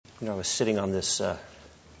I was sitting on this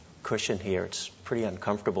cushion here. It's a pretty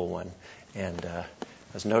uncomfortable one. And I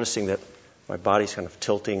was noticing that my body's kind of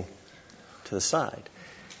tilting to the side.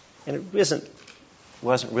 And it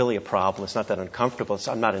wasn't really a problem. It's not that uncomfortable.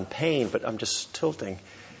 I'm not in pain, but I'm just tilting.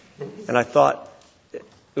 And I thought, it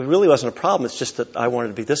really wasn't a problem. It's just that I wanted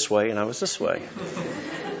to be this way and I was this way.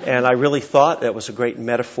 And I really thought that was a great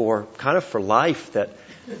metaphor kind of for life, that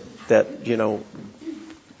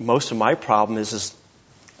most of my problem is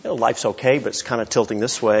life's okay, but it's kind of tilting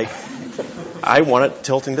this way. I want it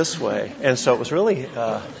tilting this way. And so it was really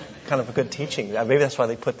kind of a good teaching. Maybe that's why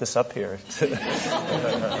they put this up here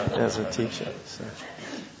as a teaching. So.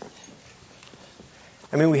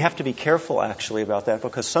 I mean, we have to be careful, actually, about that,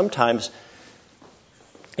 because sometimes,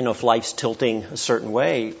 if life's tilting a certain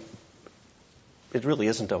way, it really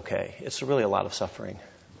isn't okay. It's really a lot of suffering.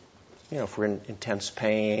 If we're in intense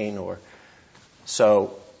pain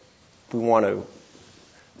so we want to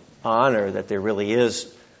honor that there really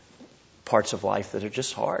is parts of life that are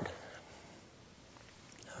just hard.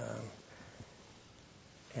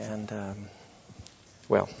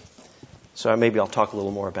 So maybe I'll talk a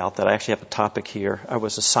little more about that. I actually have a topic here. I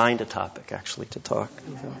was assigned a topic, actually, to talk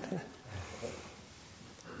about.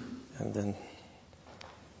 And then,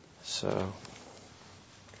 so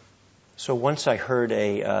once I heard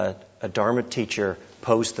a Dharma teacher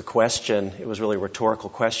pose the question, it was really a rhetorical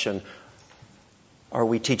question, are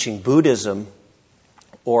we teaching Buddhism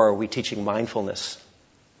or are we teaching mindfulness?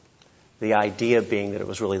 The idea being that it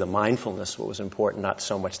was really the mindfulness what was important, not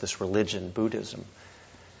so much this religion, Buddhism.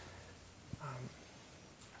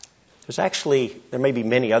 There may be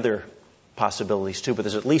many other possibilities too, but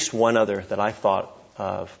there's at least one other that I thought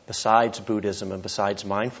of besides Buddhism and besides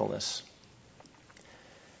mindfulness.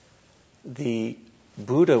 The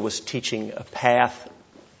Buddha was teaching a path,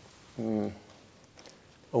 a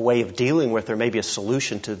way of dealing with, or maybe a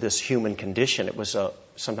solution to this human condition. It was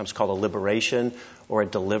sometimes called a liberation or a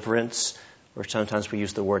deliverance, or sometimes we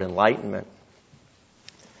use the word enlightenment.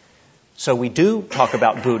 So we do talk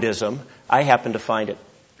about Buddhism. I happen to find it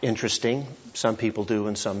interesting. Some people do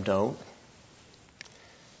and some don't.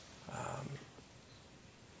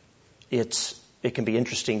 It can be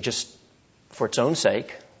interesting just for its own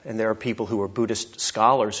sake. And there are people who are Buddhist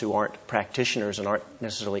scholars who aren't practitioners and aren't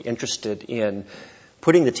necessarily interested in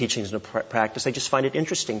putting the teachings into practice. They just find it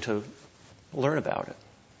interesting to learn about it.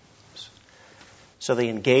 So they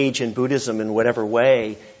engage in Buddhism in whatever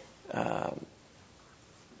way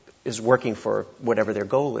is working for whatever their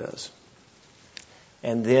goal is.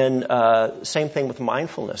 And then same thing with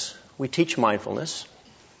mindfulness. We teach mindfulness.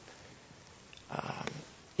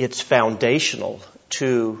 It's foundational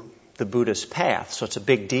to the Buddhist path, so it's a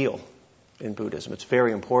big deal in Buddhism. It's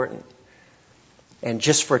very important. And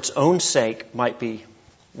just for its own sake might be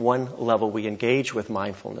one level we engage with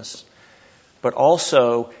mindfulness. But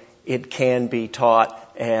also it can be taught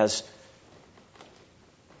as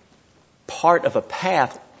part of a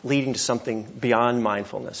path leading to something beyond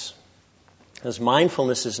mindfulness. Because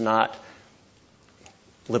mindfulness is not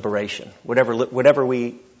liberation. Whatever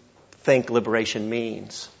we think liberation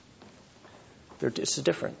means, it's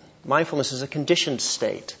different. Mindfulness is a conditioned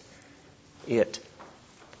state. It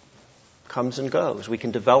comes and goes. We can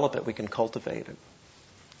develop it. We can cultivate it.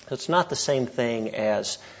 It's not the same thing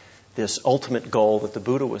as this ultimate goal that the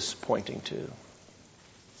Buddha was pointing to.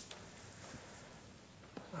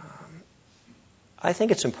 I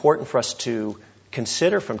think it's important for us to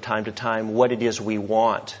consider from time to time what it is we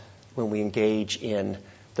want when we engage in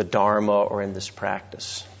the Dharma or in this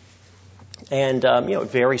practice. And, it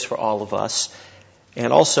varies for all of us.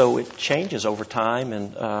 And also it changes over time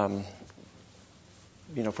and,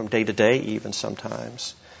 from day to day even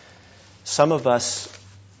sometimes. Some of us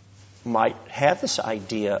might have this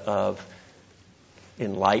idea of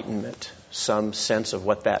enlightenment, some sense of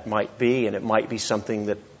what that might be, and it might be something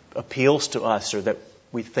that appeals to us or that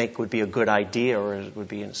we think would be a good idea or would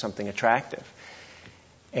be something attractive.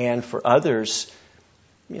 And for others,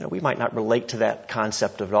 we might not relate to that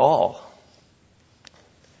concept at all.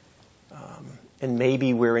 And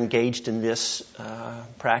maybe we're engaged in this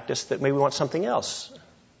practice that maybe we want something else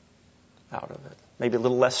out of it. Maybe a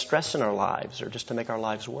little less stress in our lives or just to make our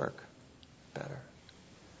lives work better.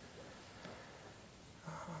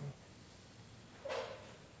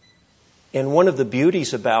 And one of the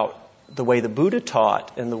beauties about the way the Buddha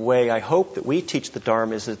taught and the way I hope that we teach the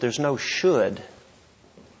Dharma is that there's no should.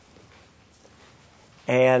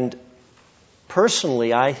 And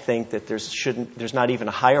personally, I think that there's not even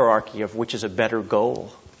a hierarchy of which is a better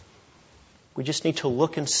goal. We just need to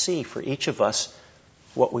look and see for each of us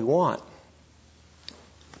what we want.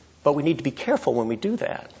 But we need to be careful when we do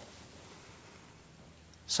that.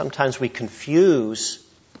 sometimes we confuse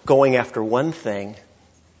going after one thing,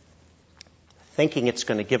 thinking it's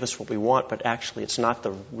going to give us what we want, but actually it's not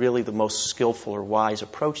really the most skillful or wise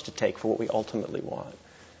approach to take for what we ultimately want.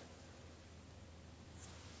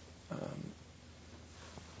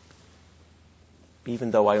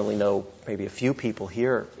 Even though I only know maybe a few people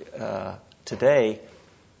here today,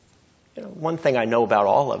 one thing I know about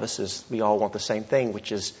all of us is we all want the same thing,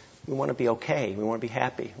 which is we want to be okay, we want to be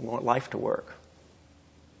happy, we want life to work.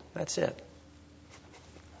 That's it.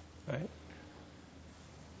 Right?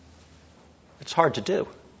 It's hard to do.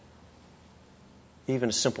 Even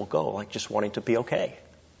a simple goal, like just wanting to be okay.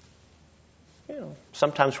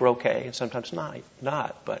 Sometimes we're okay and sometimes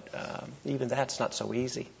not, but even that's not so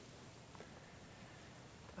easy.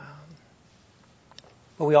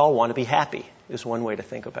 But we all want to be happy, is one way to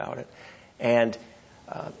think about it. And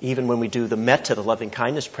even when we do the metta, the loving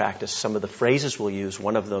kindness practice, some of the phrases we'll use,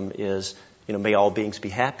 one of them is, may all beings be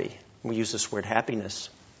happy. We use this word happiness.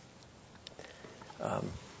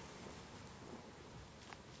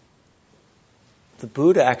 The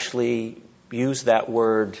Buddha actually used that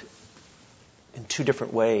word in two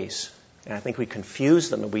different ways. And I think we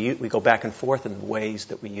confuse them, and we go back and forth in the ways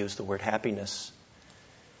that we use the word happiness.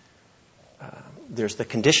 There's the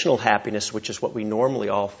conditional happiness, which is what we normally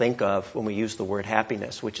all think of when we use the word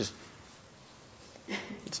happiness, which is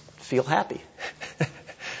feel happy.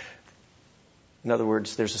 In other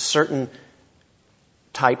words, there's a certain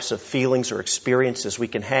types of feelings or experiences we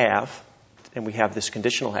can have, and we have this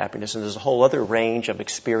conditional happiness, and there's a whole other range of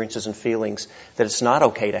experiences and feelings that it's not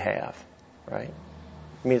okay to have, right?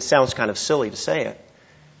 I mean, it sounds kind of silly to say it,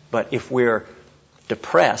 but if we're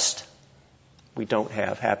depressed, we don't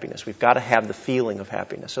have happiness. We've got to have the feeling of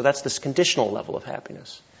happiness. So that's this conditional level of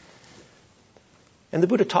happiness. And the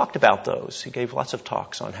Buddha talked about those. He gave lots of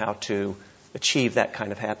talks on how to achieve that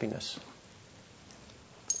kind of happiness.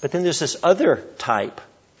 But then there's this other type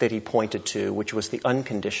that he pointed to, which was the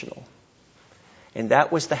unconditional. And that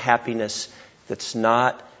was the happiness that's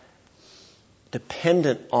not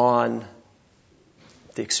dependent on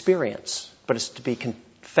the experience, but it's to be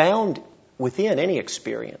found within any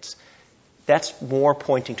experience. That's more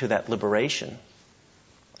pointing to that liberation,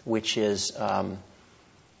 which is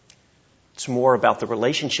it's more about the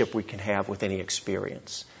relationship we can have with any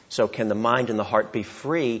experience. So can the mind and the heart be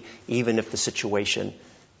free even if the situation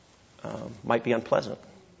might be unpleasant?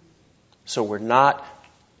 So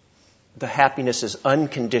the happiness is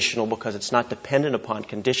unconditional because it's not dependent upon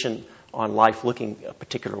condition on life looking a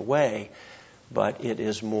particular way, but it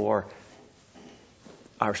is more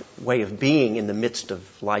our way of being in the midst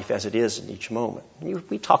of life as it is in each moment.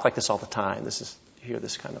 We talk like this all the time. You hear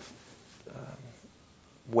this kind of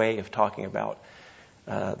way of talking about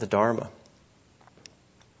the Dharma.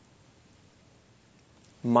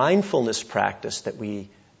 Mindfulness practice that we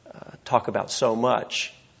talk about so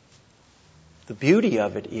much, the beauty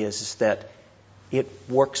of it is that it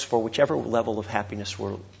works for whichever level of happiness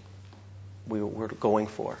we're going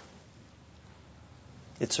for.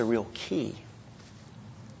 It's a real key.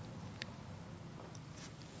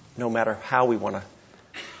 No matter how we want to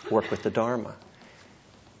work with the Dharma.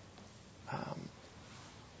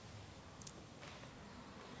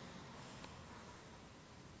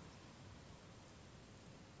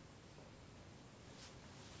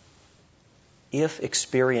 If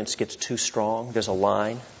experience gets too strong, there's a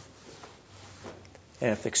line.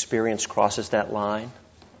 And if experience crosses that line,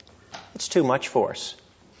 it's too much for us.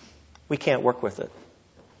 We can't work with it.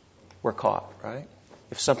 We're caught, right?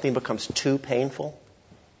 If something becomes too painful,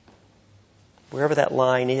 wherever that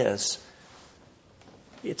line is,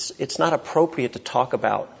 it's not appropriate to talk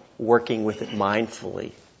about working with it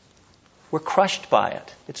mindfully. We're crushed by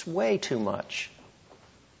it. It's way too much.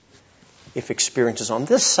 If experience is on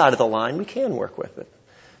this side of the line, we can work with it.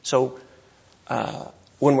 So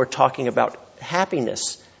when we're talking about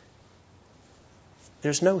happiness,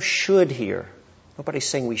 there's no should here. Nobody's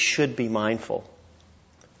saying we should be mindful.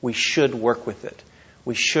 We should work with it.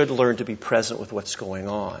 We should learn to be present with what's going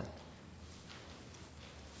on.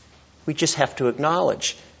 We just have to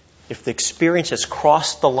acknowledge if the experience has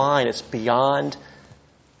crossed the line, it's beyond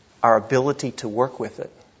our ability to work with it,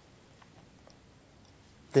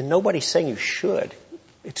 then nobody's saying you should.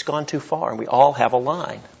 It's gone too far, and we all have a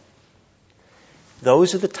line.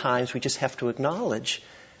 Those are the times we just have to acknowledge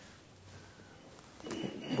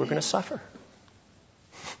we're going to suffer.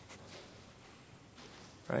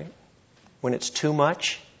 Right? When it's too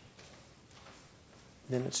much,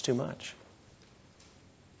 then it's too much.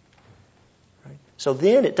 Right? So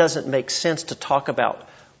then it doesn't make sense to talk about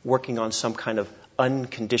working on some kind of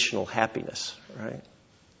unconditional happiness, right?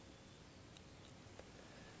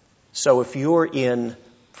 So if you're in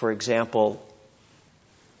For example,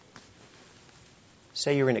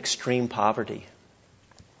 say you're in extreme poverty,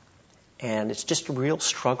 and it's just a real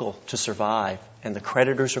struggle to survive, and the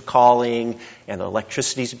creditors are calling, and the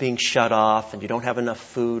electricity's being shut off, and you don't have enough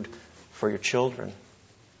food for your children.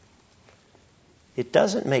 It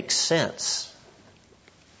doesn't make sense.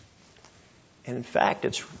 And in fact,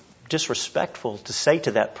 it's disrespectful to say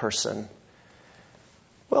to that person,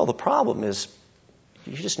 well, the problem is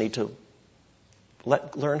you just need to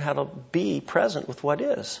learn how to be present with what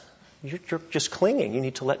is. You're just clinging. You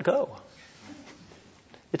need to let go.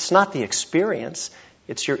 It's not the experience.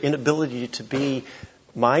 It's your inability to be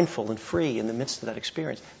mindful and free in the midst of that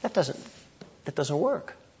experience. That doesn't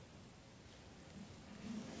work.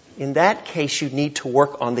 In that case, you need to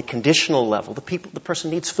work on the conditional level. The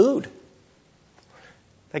person needs food.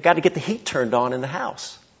 They got to get the heat turned on in the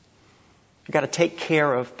house. You got to take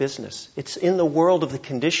care of business. It's in the world of the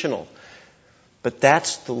conditional, but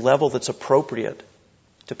that's the level that's appropriate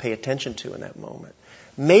to pay attention to in that moment.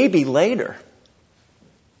 Maybe later,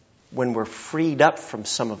 when we're freed up from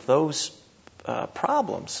some of those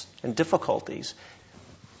problems and difficulties,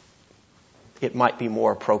 it might be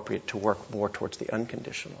more appropriate to work more towards the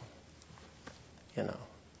unconditional.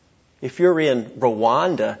 If you're in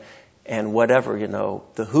Rwanda and whatever,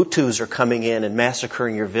 the Hutus are coming in and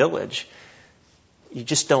massacring your village, you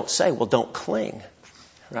just don't say, well, don't cling,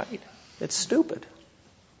 right? It's stupid.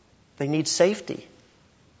 They need safety.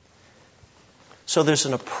 So there's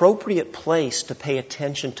an appropriate place to pay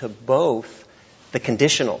attention to both the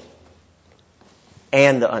conditional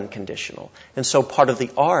and the unconditional. And so part of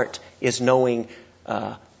the art is knowing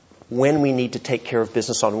when we need to take care of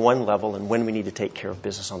business on one level and when we need to take care of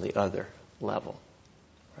business on the other level.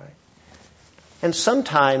 Right? And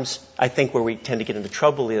sometimes I think where we tend to get into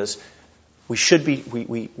trouble is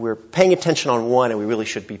we're paying attention on one and we really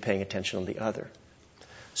should be paying attention on the other.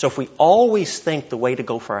 So if we always think the way to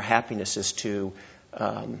go for our happiness is to,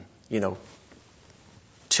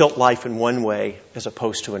 tilt life in one way as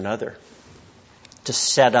opposed to another, to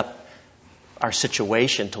set up our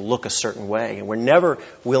situation to look a certain way, and we're never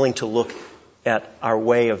willing to look at our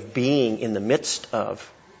way of being in the midst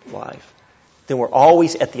of life, then we're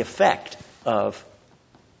always at the effect of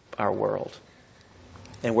our world,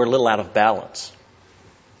 and we're a little out of balance.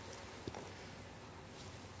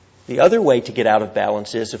 The other way to get out of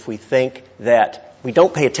balance is if we think that we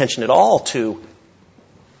don't pay attention at all to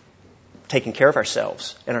taking care of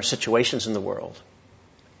ourselves and our situations in the world.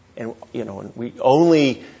 And, and we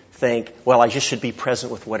only think, well, I just should be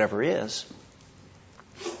present with whatever is.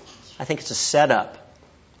 I think it's a setup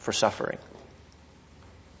for suffering.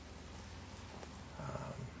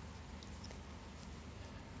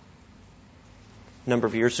 A number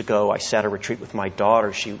of years ago, I sat a retreat with my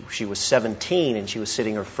daughter. She was 17, and she was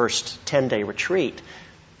sitting her first 10-day retreat.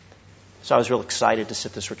 So I was real excited to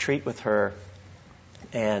sit this retreat with her.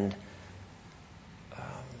 And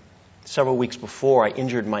several weeks before, I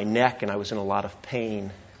injured my neck, and I was in a lot of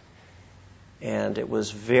pain. And it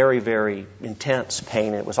was very, very intense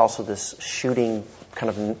pain. It was also this shooting,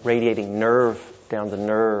 kind of radiating nerve down the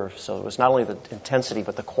nerve. So it was not only the intensity,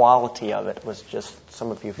 but the quality of it was just,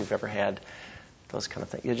 some of you, if you've ever had those kind of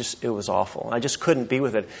things. It was awful. I just couldn't be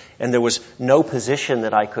with it. And there was no position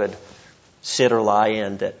that I could sit or lie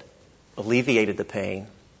in that alleviated the pain.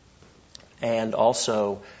 And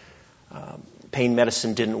also, pain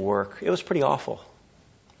medicine didn't work. It was pretty awful.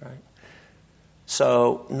 Right?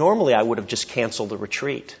 So normally I would have just canceled the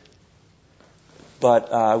retreat.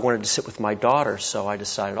 But I wanted to sit with my daughter, so I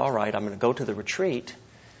decided, all right, I'm going to go to the retreat.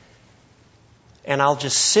 And I'll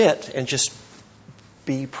just sit and just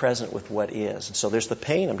be present with what is. And so there's the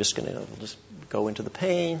pain. I'm just going to just go into the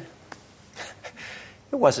pain.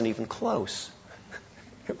 It wasn't even close.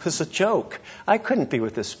 It was a joke. I couldn't be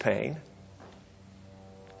with this pain.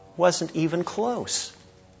 Wasn't even close.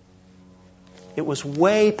 It was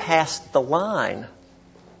way past the line.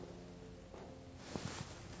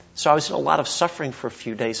 So I was in a lot of suffering for a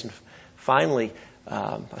few days, and finally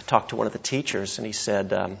I talked to one of the teachers, and he said,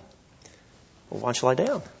 well, why don't you lie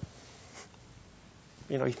down?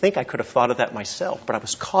 You think I could have thought of that myself, but I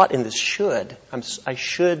was caught in this should. I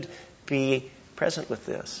should be present with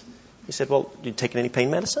this. He said, well, you taking any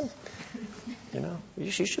pain medicine?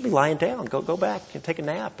 You should be lying down. Go back and take a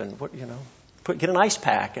nap and get an ice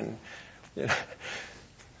pack. And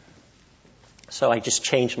so I just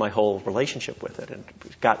changed my whole relationship with it and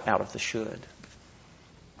got out of the should.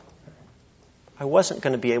 I wasn't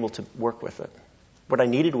going to be able to work with it. What I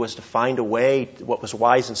needed was to find a way. What was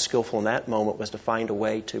wise and skillful in that moment was to find a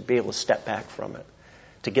way to be able to step back from it,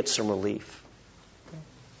 to get some relief.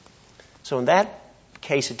 So in that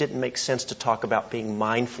case, it didn't make sense to talk about being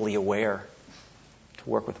mindfully aware, to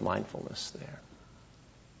work with mindfulness there.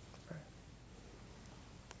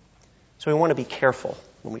 So we want to be careful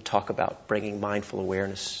when we talk about bringing mindful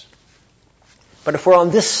awareness. But if we're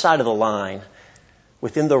on this side of the line,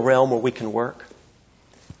 within the realm where we can work,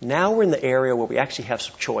 now we're in the area where we actually have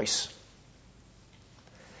some choice.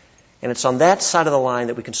 And it's on that side of the line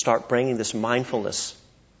that we can start bringing this mindfulness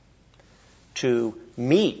to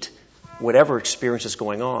meet whatever experience is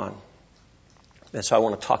going on. And so I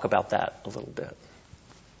want to talk about that a little bit.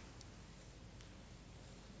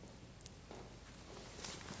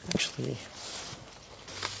 Actually,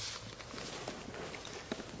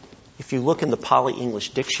 if you look in the Pali English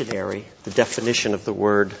dictionary, the definition of the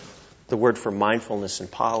word for mindfulness in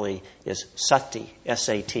Pali is sati,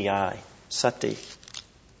 S-A-T-I, sati.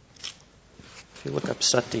 If you look up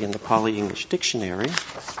sati in the Pali English dictionary,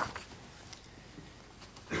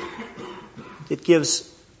 it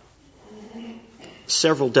gives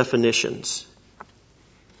several definitions.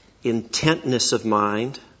 Intentness of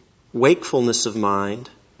mind, wakefulness of mind,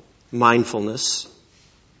 mindfulness,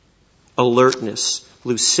 alertness,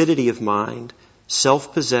 lucidity of mind,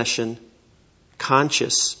 self-possession,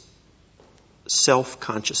 conscious,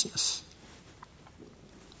 self-consciousness.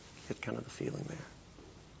 Get kind of the feeling there.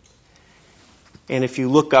 And if you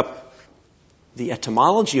look up the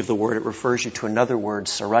etymology of the word, it refers you to another word,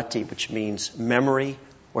 sarati, which means memory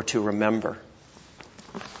or to remember.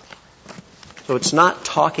 So it's not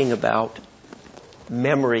talking about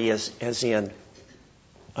memory as in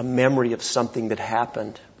a memory of something that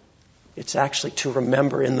happened. It's actually to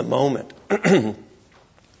remember in the moment.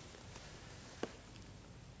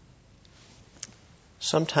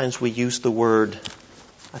 Sometimes we use the word,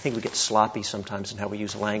 I think we get sloppy sometimes in how we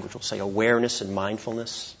use language. We'll say awareness and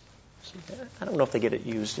mindfulness. I don't know if they get it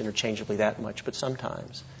used interchangeably that much, but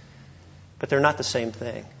sometimes. But they're not the same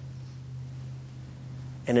thing.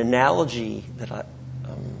 An analogy that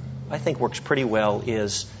I think works pretty well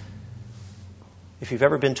is if you've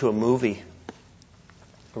ever been to a movie,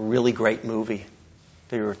 a really great movie,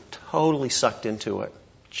 that you were totally sucked into it,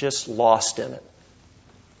 just lost in it,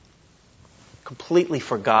 completely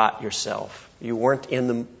forgot yourself. You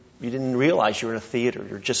didn't realize you were in a theater.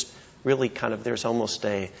 You're just really there's almost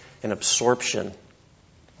an absorption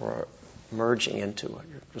or merging into it.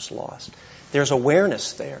 You're just lost. There's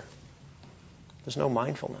awareness there. There's no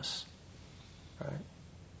mindfulness. Right?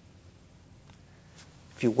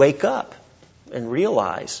 If you wake up and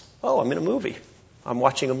realize, oh, I'm in a movie. I'm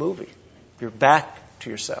watching a movie. You're back to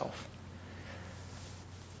yourself.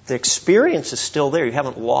 The experience is still there. You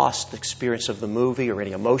haven't lost the experience of the movie or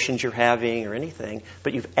any emotions you're having or anything,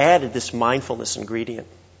 but you've added this mindfulness ingredient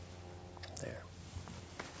there.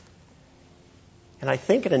 And I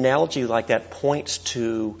think an analogy like that points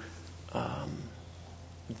to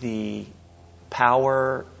the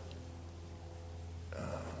power,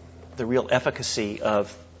 the real efficacy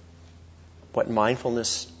of what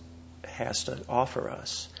mindfulness has to offer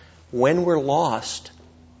us. When we're lost,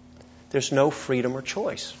 there's no freedom or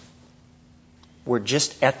choice. We're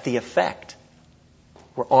just at the effect.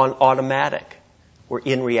 We're on automatic. We're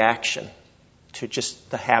in reaction to just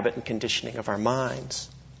the habit and conditioning of our minds.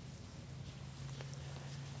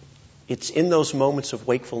 It's in those moments of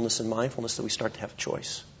wakefulness and mindfulness that we start to have a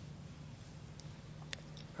choice.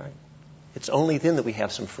 Right? It's only then that we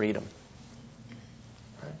have some freedom.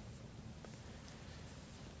 Right?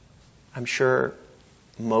 I'm sure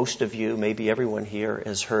most of you, maybe everyone here,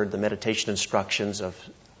 has heard the meditation instructions of,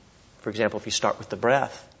 for example, if you start with the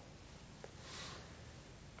breath,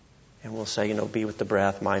 and we'll say, be with the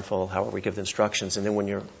breath, mindful, however we give the instructions, and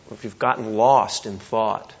then if you've gotten lost in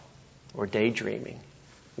thought or daydreaming,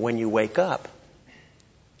 when you wake up,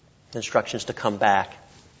 the instruction is to come back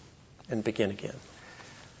and begin again.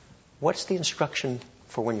 What's the instruction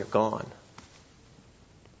for when you're gone?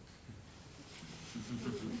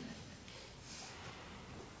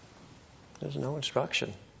 There's no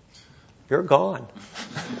instruction. You're gone.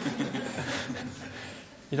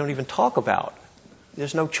 You don't even talk about.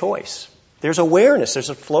 There's no choice. There's awareness. There's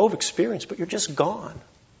a flow of experience, but you're just gone.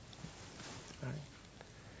 Right?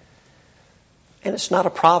 And it's not a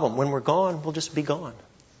problem. When we're gone, we'll just be gone.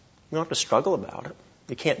 We don't have to struggle about it.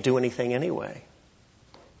 You can't do anything anyway.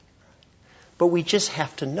 But we just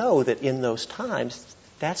have to know that in those times,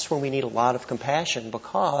 that's when we need a lot of compassion,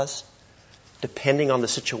 because depending on the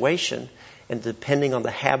situation and depending on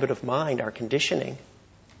the habit of mind, our conditioning,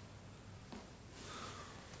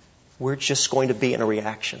 we're just going to be in a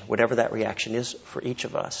reaction, whatever that reaction is for each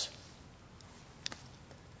of us.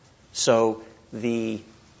 So the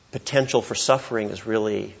potential for suffering is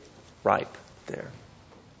really ripe there.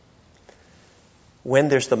 when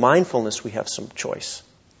there's the mindfulness, we have some choice.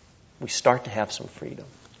 We start to have some freedom.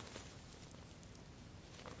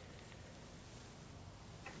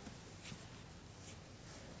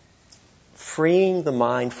 Freeing the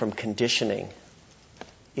mind from conditioning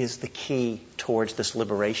is the key towards this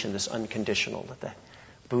liberation, this unconditional that the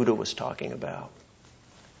Buddha was talking about.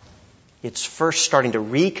 It's first starting to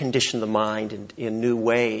recondition the mind in new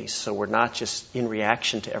ways, so we're not just in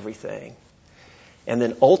reaction to everything. And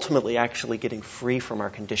then ultimately actually getting free from our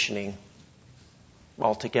conditioning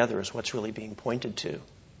altogether is what's really being pointed to.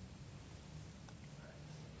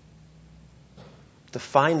 To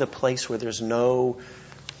find the place where there's no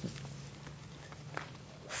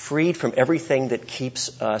freed from everything that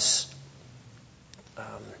keeps us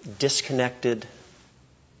disconnected,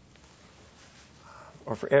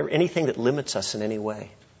 or for anything that limits us in any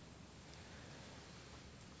way.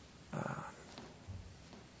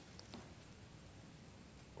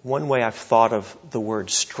 One way I've thought of the word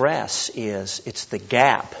stress is it's the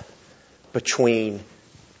gap between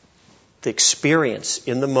the experience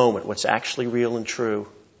in the moment, what's actually real and true,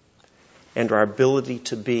 and our ability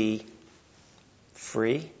to be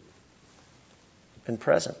free and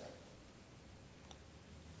present.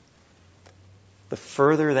 The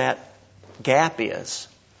further that gap is,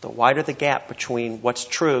 the wider the gap between what's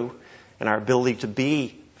true and our ability to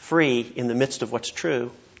be free in the midst of what's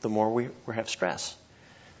true, the more we have stress.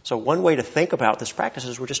 So one way to think about this practice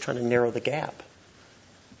is we're just trying to narrow the gap.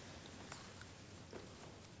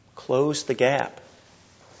 Close the gap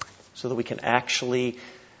so that we can actually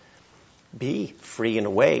be free and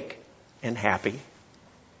awake and happy.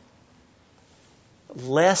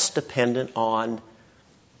 Less dependent on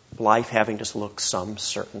life having to look some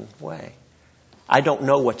certain way. I don't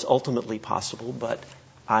know what's ultimately possible, but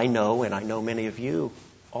I know, and I know many of you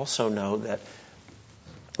also know, that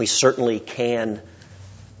we certainly can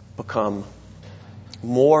become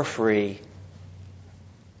more free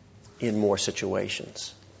in more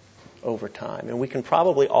situations over time. And we can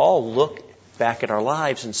probably all look back at our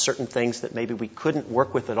lives and certain things that maybe we couldn't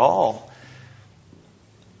work with at all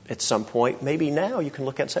at some point. Maybe now you can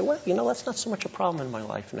look at it and say, well, that's not so much a problem in my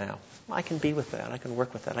life now. I can be with that. I can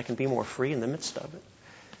work with that. I can be more free in the midst of it.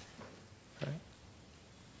 Right?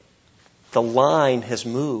 The line has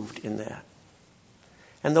moved in that.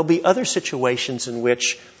 And there'll be other situations in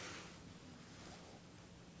which,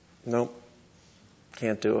 nope,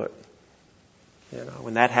 can't do it.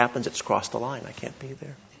 When that happens, it's crossed the line. I can't be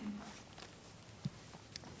there.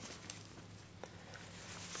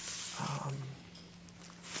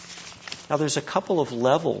 Now, there's a couple of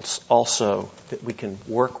levels also that we can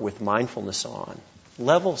work with mindfulness on.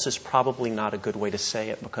 Levels is probably not a good way to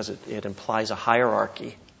say it because it implies a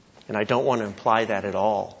hierarchy. And I don't want to imply that at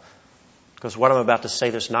all. Because what I'm about to say,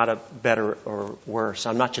 there's not a better or worse.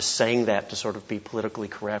 I'm not just saying that to sort of be politically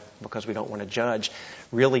correct because we don't want to judge.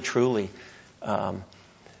 Really, truly,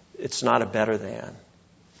 it's not a better than.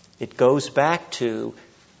 It goes back to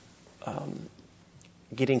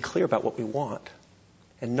getting clear about what we want.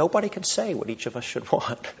 And nobody can say what each of us should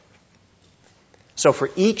want. So for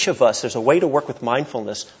each of us, there's a way to work with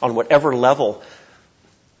mindfulness on whatever level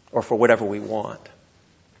or for whatever we want.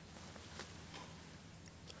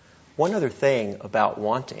 One other thing about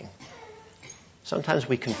wanting. Sometimes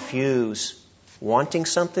we confuse wanting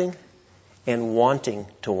something and wanting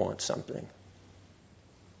to want something.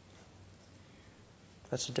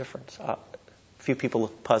 That's the difference. A few people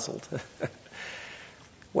look puzzled.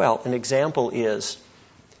 Well, an example is,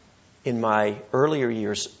 in my earlier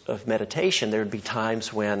years of meditation, there would be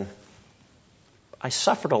times when I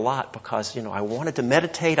suffered a lot because, I wanted to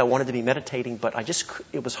meditate, I wanted to be meditating, but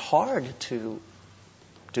it was hard to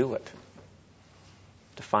do it.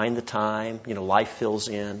 To find the time, life fills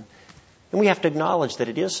in. And we have to acknowledge that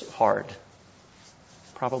it is hard.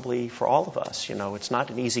 Probably for all of us, it's not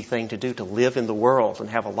an easy thing to do, to live in the world and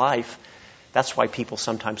have a life. That's why people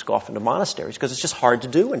sometimes go off into monasteries, because it's just hard to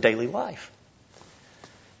do in daily life.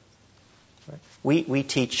 We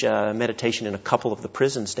teach meditation in a couple of the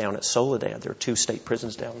prisons down at Soledad. There are 2 state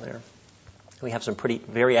prisons down there. We have some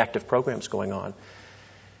very active programs going on.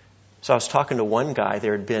 So I was talking to one guy.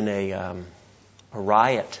 There had been a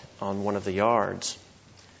riot on one of the yards.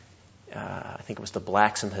 I think it was the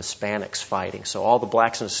blacks and the Hispanics fighting. So all the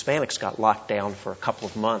blacks and Hispanics got locked down for a couple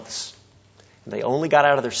of months. And they only got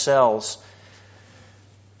out of their cells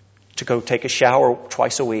to go take a shower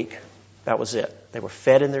twice a week. That was it. They were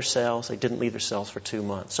fed in their cells. They didn't leave their cells for 2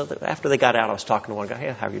 months. So after they got out, I was talking to one guy.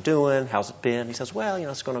 Hey, how are you doing? How's it been? He says, well,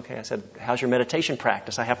 it's going okay. I said, how's your meditation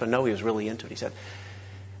practice? I happen to know he was really into it. He said,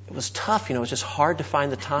 it was tough. It was just hard to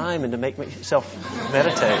find the time and to make myself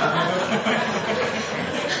meditate.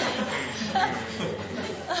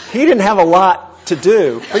 he didn't have a lot to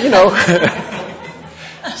do, but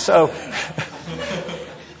so,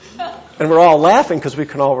 and we're all laughing because we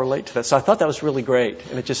can all relate to that. So I thought that was really great.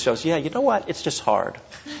 And it just shows, you know what? It's just hard.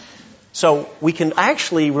 So we can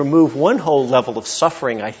actually remove one whole level of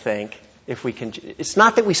suffering, I think, if we can. It's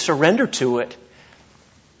not that we surrender to it,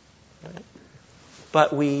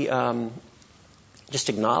 but we just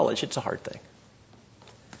acknowledge it's a hard thing.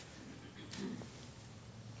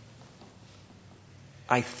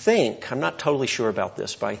 I think, I'm not totally sure about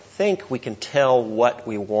this, but I think we can tell what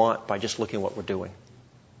we want by just looking at what we're doing.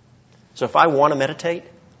 So if I want to meditate,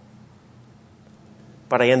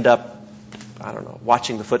 but I end up,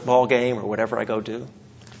 watching the football game or whatever I go do,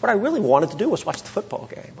 what I really wanted to do was watch the football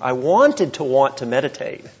game. I wanted to want to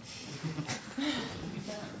meditate.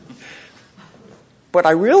 But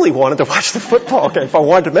I really wanted to watch the football game. If I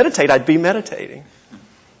wanted to meditate, I'd be meditating.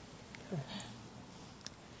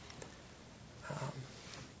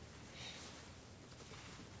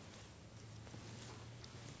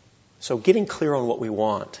 So getting clear on what we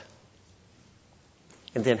want.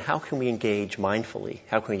 And then how can we engage mindfully?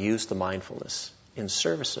 How can we use the mindfulness in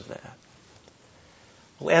service of that?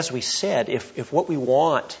 Well, as we said, if what we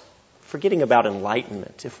want, forgetting about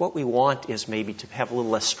enlightenment, if what we want is maybe to have a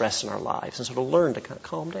little less stress in our lives and so to learn to kind of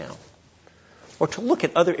calm down, or to look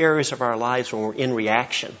at other areas of our lives when we're in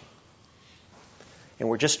reaction and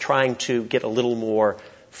we're just trying to get a little more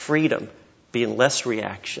freedom, be in less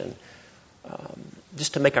reaction,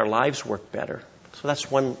 just to make our lives work better. So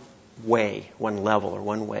that's one way, one level, or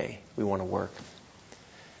one way we want to work.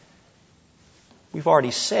 We've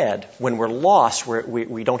already said when we're lost,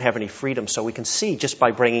 we don't have any freedom. So we can see just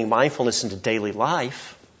by bringing mindfulness into daily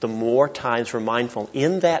life, the more times we're mindful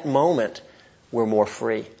in that moment, we're more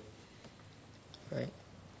free. Right?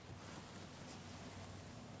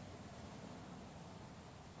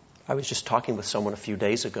 I was just talking with someone a few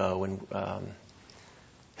days ago and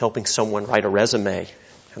helping someone write a resume.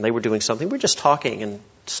 And they were doing something. We were just talking, and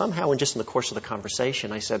somehow, just in the course of the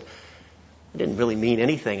conversation, I said, I didn't really mean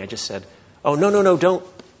anything. I just said, oh, no,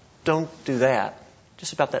 don't do that.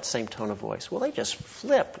 Just about that same tone of voice. Well, they just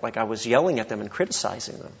flipped, like I was yelling at them and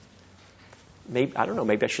criticizing them. Maybe I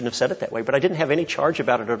shouldn't have said it that way, but I didn't have any charge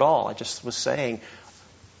about it at all. I just was saying,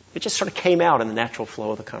 it just sort of came out in the natural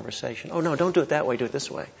flow of the conversation. Oh, no, don't do it that way, do it this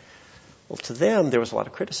way. Well, to them, there was a lot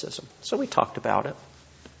of criticism. So we talked about it.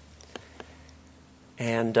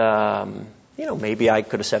 And, maybe I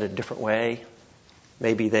could have said it a different way.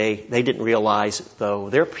 Maybe they didn't realize, though,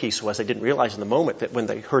 their piece was they didn't realize in the moment that when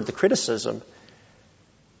they heard the criticism,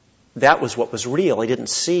 that was what was real. They didn't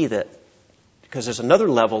see that, because there's another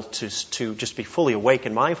level to just be fully awake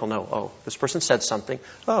and mindful. No, this person said something.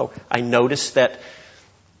 Oh, I noticed that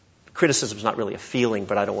criticism is not really a feeling,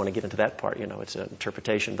 but I don't want to get into that part. It's an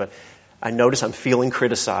interpretation. But I notice I'm feeling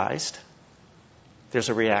criticized. There's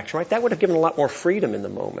a reaction, right? That would have given a lot more freedom in the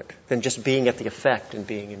moment than just being at the effect and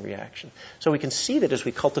being in reaction. So we can see that as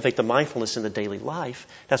we cultivate the mindfulness in the daily life,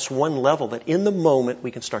 that's one level that in the moment we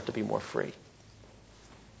can start to be more free.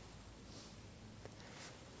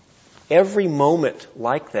 Every moment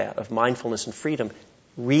like that of mindfulness and freedom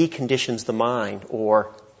reconditions the mind, or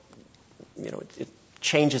it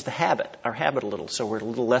changes our habit a little, so we're a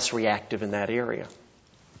little less reactive in that area.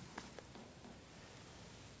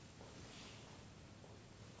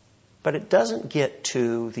 But it doesn't get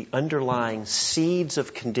to the underlying seeds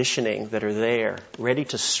of conditioning that are there, ready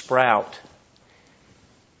to sprout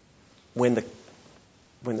when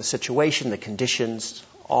the situation, the conditions,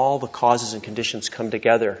 all the causes and conditions come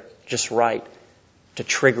together just right to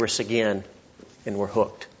trigger us again, and we're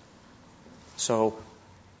hooked. So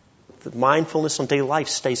the mindfulness on daily life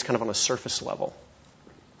stays kind of on a surface level.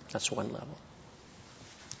 That's one level.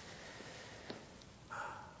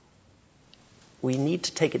 We need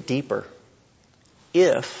to take it deeper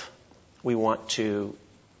if we want to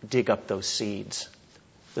dig up those seeds.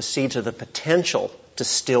 The seeds are the potential to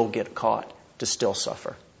still get caught, to still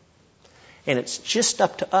suffer. And it's just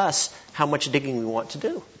up to us how much digging we want to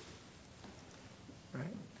do. Right?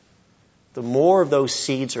 The more of those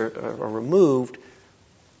seeds are removed,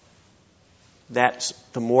 that's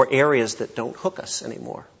the more areas that don't hook us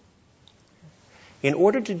anymore. In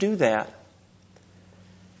order to do that,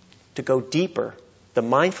 to go deeper, the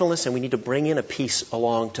mindfulness, and we need to bring in a piece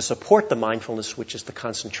along to support the mindfulness, which is the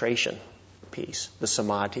concentration piece, the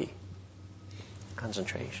samadhi,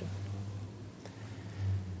 concentration.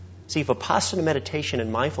 See, vipassana meditation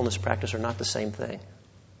and mindfulness practice are not the same thing.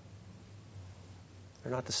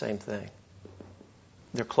 They're not the same thing.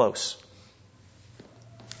 They're close.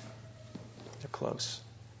 They're close.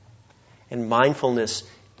 And mindfulness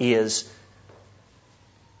is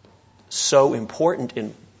so important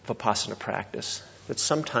in Vipassana practice. That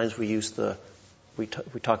sometimes we use we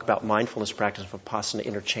talk about mindfulness practice and Vipassana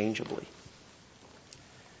interchangeably.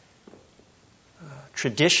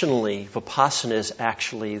 Traditionally, Vipassana is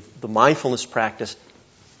actually the mindfulness practice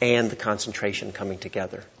and the concentration coming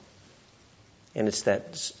together. And it's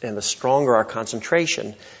that, and the stronger our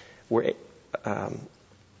concentration, the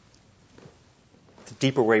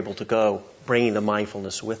deeper we're able to go, bringing the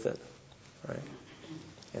mindfulness with it, right?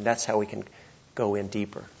 And that's how we can go in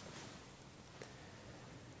deeper.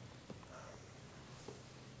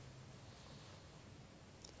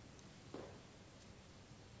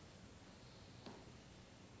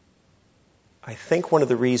 I think one of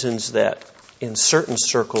the reasons that in certain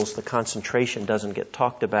circles the concentration doesn't get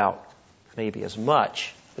talked about maybe as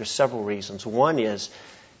much, there's several reasons. One is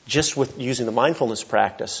just with using the mindfulness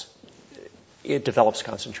practice, it develops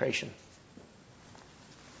concentration.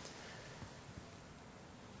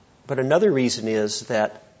 But another reason is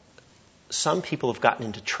that some people have gotten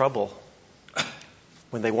into trouble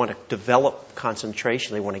when they want to develop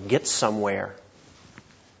concentration, they want to get somewhere,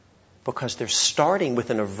 because they're starting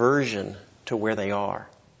with an aversion to where they are.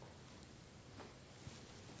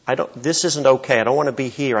 This isn't okay. I don't want to be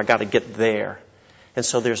here. I got to get there. And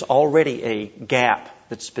so there's already a gap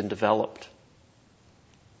that's been developed.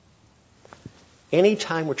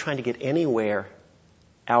 Anytime we're trying to get anywhere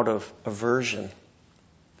out of aversion,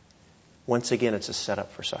 once again, it's a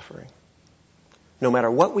setup for suffering. No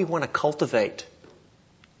matter what we want to cultivate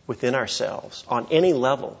within ourselves, on any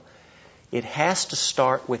level, it has to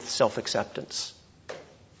start with self-acceptance.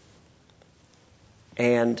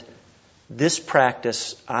 And this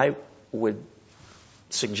practice, I would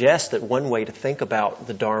suggest that one way to think about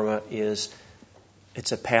the Dharma is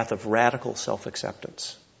it's a path of radical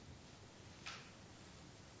self-acceptance.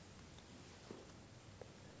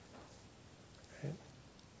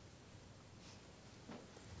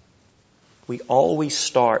 We always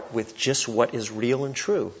start with just what is real and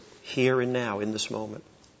true, here and now, in this moment.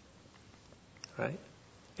 Right?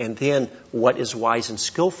 And then what is wise and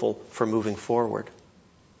skillful for moving forward.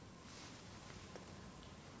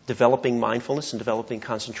 Developing mindfulness and developing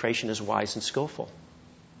concentration is wise and skillful.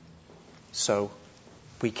 So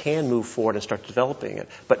we can move forward and start developing it,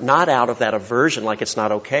 but not out of that aversion, like it's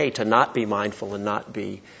not okay to not be mindful and not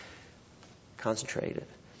be concentrated.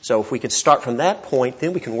 So if we can start from that point,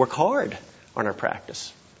 then we can work hard on our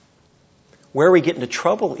practice. Where we get into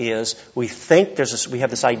trouble is we think we have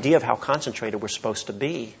this idea of how concentrated we're supposed to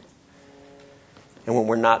be. And when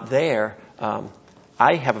we're not there,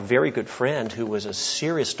 I have a very good friend who was a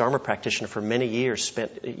serious Dharma practitioner for many years,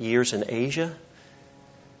 spent years in Asia,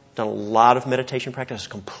 done a lot of meditation practice,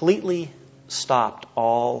 completely stopped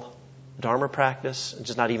all Dharma practice,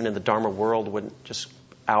 just not even in the Dharma world, just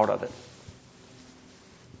out of it.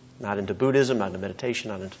 Not into Buddhism, not into meditation,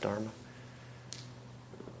 not into Dharma.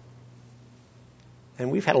 And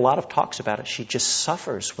we've had a lot of talks about it. She just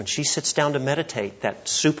suffers. When she sits down to meditate, that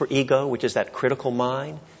superego, which is that critical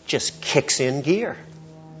mind, just kicks in gear.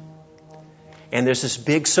 And there's this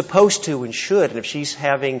big supposed to and should. And if she's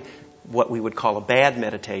having what we would call a bad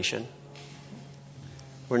meditation,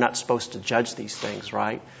 we're not supposed to judge these things,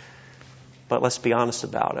 right? But let's be honest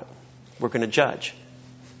about it. We're going to judge.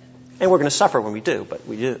 And we're going to suffer when we do, but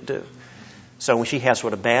we do. So when she has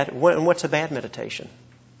what's a bad meditation?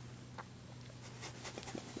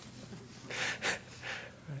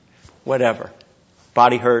 Whatever.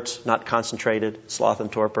 Body hurts, not concentrated, sloth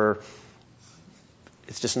and torpor.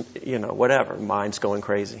 It's just, whatever. Mind's going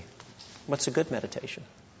crazy. What's a good meditation?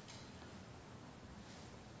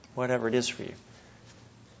 Whatever it is for you.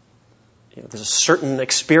 There's a certain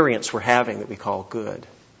experience we're having that we call good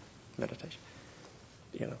meditation.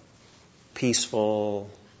 Peaceful,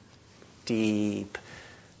 deep.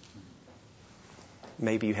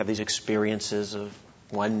 Maybe you have these experiences of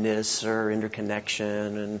oneness or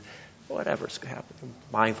interconnection and whatever's happening.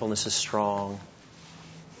 Mindfulness is strong.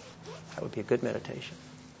 That would be a good meditation.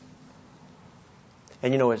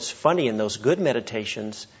 And it's funny, in those good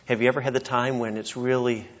meditations, have you ever had the time when it's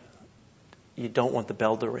really, you don't want the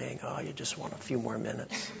bell to ring? Oh, you just want a few more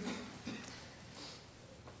minutes.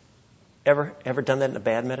 Ever done that in a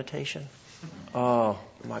bad meditation? Oh,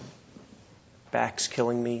 my back's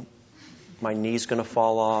killing me. My knee's going to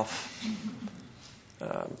fall off.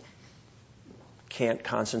 Can't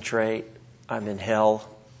concentrate. I'm in hell.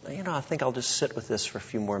 I think I'll just sit with this for a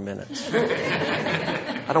few more minutes.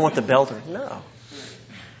 I don't want the bell to ring. No.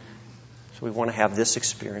 So we want to have this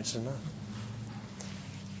experience enough.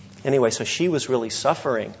 Anyway, so she was really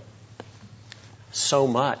suffering so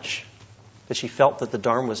much that she felt that the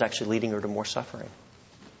Dharma was actually leading her to more suffering.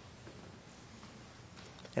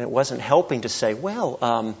 And it wasn't helping to say,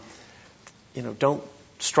 well, don't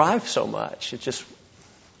strive so much.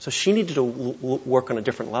 So she needed to work on a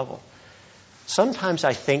different level. Sometimes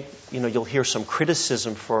I think, you'll hear some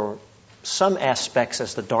criticism for some aspects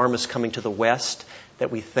as the Dharma is coming to the West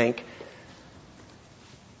that we think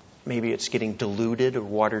maybe it's getting diluted or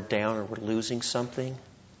watered down or we're losing something.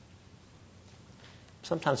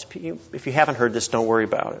 Sometimes, if you haven't heard this, don't worry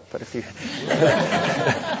about it. But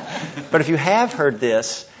if you have heard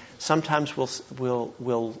this, sometimes we'll say,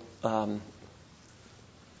 well,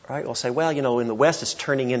 in the West it's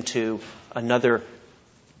turning into another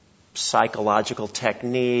psychological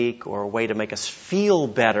technique or a way to make us feel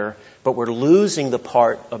better, but we're losing the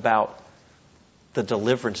part about the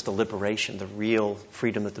deliverance, the liberation, the real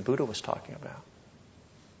freedom that the Buddha was talking about.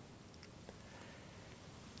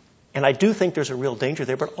 And I do think there's a real danger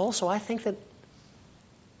there, but also I think that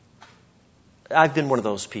I've been one of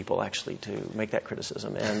those people, actually, to make that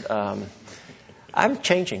criticism. And I'm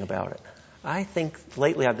changing about it. I think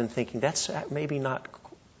lately I've been thinking that's maybe not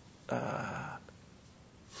a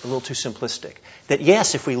little too simplistic. That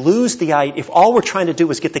yes, if we lose if all we're trying to do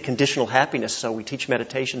is get the conditional happiness, so we teach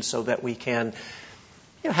meditation so that we can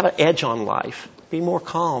have an edge on life, be more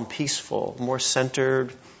calm, peaceful, more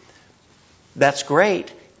centered, that's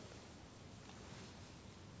great.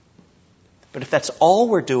 But if that's all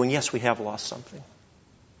we're doing, yes, we have lost something.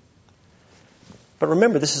 But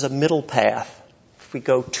remember, this is a middle path. If we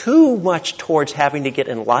go too much towards having to get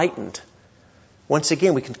enlightened, once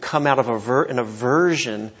again, we can come out of an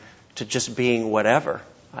aversion to just being whatever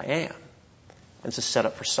I am. And it's a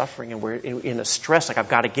setup for suffering. And we're in a stress, like I've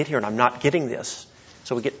got to get here and I'm not getting this.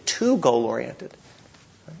 So we get too goal-oriented.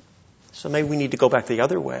 Right? So maybe we need to go back the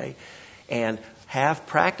other way and have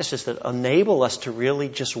practices that enable us to really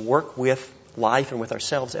just work with life and with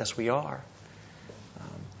ourselves as we are.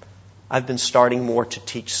 I've been starting more to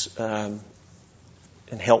teach and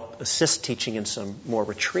help assist teaching in some more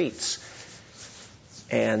retreats.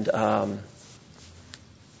 And I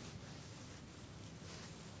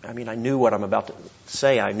knew what I'm about to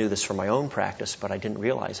say. I knew this from my own practice, but I didn't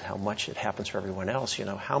realize how much it happens for everyone else.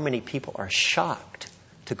 How many people are shocked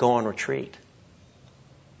to go on retreat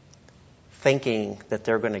thinking that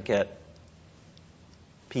they're going to get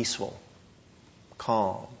peaceful,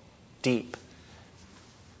 calm, deep.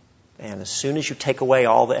 And as soon as you take away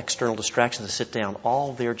all the external distractions and sit down,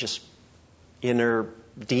 all their just inner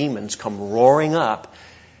demons come roaring up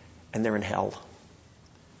and they're in hell.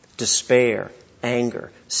 Despair,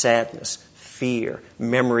 anger, sadness, fear,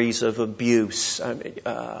 memories of abuse,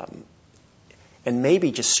 and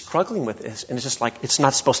maybe just struggling with this. And it's just like, it's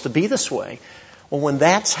not supposed to be this way. Well, when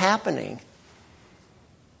that's happening,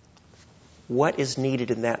 what is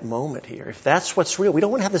needed in that moment here? If that's what's real, we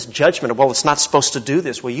don't want to have this judgment of, well, it's not supposed to do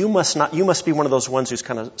this. Well, you must be one of those ones who's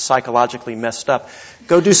kind of psychologically messed up.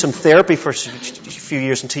 Go do some therapy for a few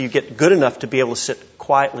years until you get good enough to be able to sit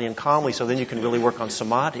quietly and calmly, so then you can really work on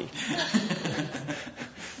samadhi.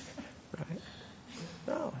 Right?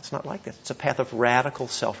 No, it's not like that. It's a path of radical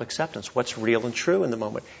self-acceptance. What's real and true in the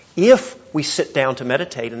moment. If we sit down to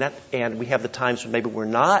meditate and we have the times when maybe we're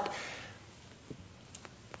not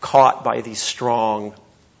caught by these strong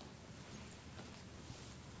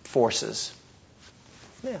forces.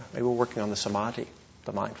 Yeah, maybe we're working on the samadhi,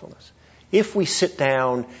 the mindfulness. If we sit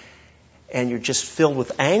down and you're just filled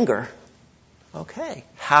with anger, okay,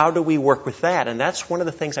 how do we work with that? And that's one of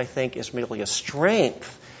the things I think is really a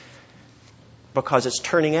strength, because it's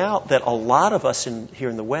turning out that a lot of us here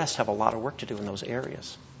in the West have a lot of work to do in those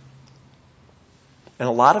areas. And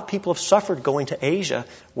a lot of people have suffered going to Asia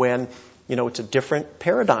when it's a different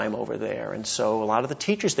paradigm over there. And so a lot of the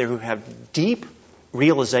teachers there who have deep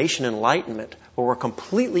realization and enlightenment were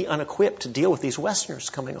completely unequipped to deal with these Westerners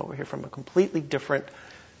coming over here from a completely different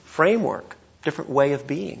framework, different way of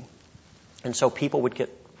being. And so people would get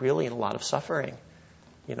really in a lot of suffering.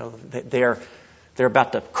 They're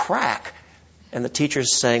about to crack. And the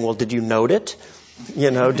teacher's saying, well, did you note it?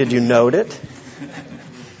 Did you note it?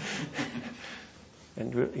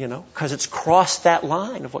 And, because it's crossed that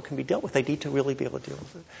line of what can be dealt with. They need to really be able to deal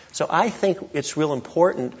with it. So I think it's real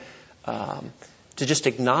important to just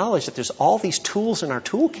acknowledge that there's all these tools in our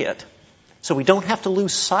toolkit, so we don't have to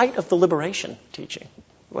lose sight of the liberation teaching.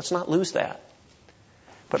 Let's not lose that.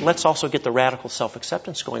 But let's also get the radical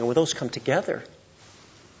self-acceptance going. And when those come together,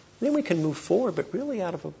 then we can move forward, but really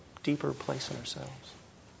out of a deeper place in ourselves.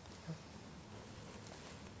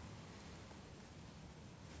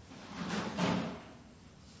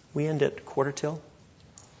 We end at 1:45?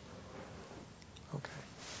 Okay.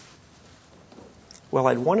 Well,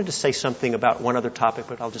 I wanted to say something about one other topic,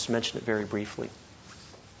 but I'll just mention it very briefly.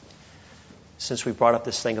 since we brought up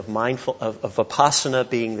this thing of vipassana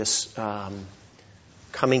being this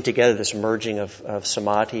coming together, this merging of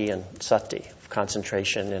samadhi and sati, of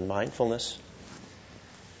concentration and mindfulness.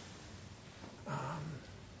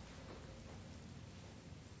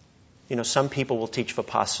 Some people will teach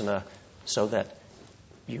vipassana so that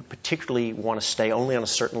you particularly want to stay only on a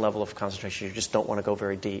certain level of concentration. You just don't want to go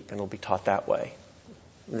very deep, and it'll be taught that way.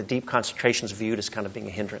 And the deep concentration is viewed as kind of being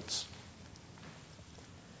a hindrance.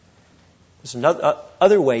 There's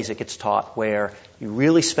other ways it gets taught where you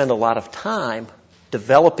really spend a lot of time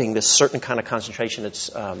developing this certain kind of concentration. It's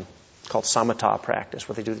called samatha practice.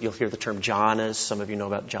 What they do, you'll hear the term jhanas. Some of you know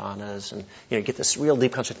about jhanas, and you get this real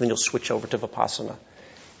deep concentration. Then you'll switch over to vipassana,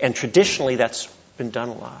 and traditionally that's been done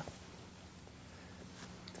a lot.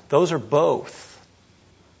 Those are both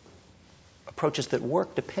approaches that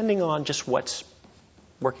work depending on just what's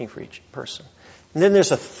working for each person. And then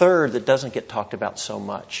there's a third that doesn't get talked about so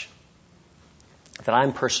much, that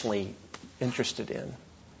I'm personally interested in.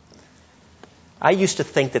 I used to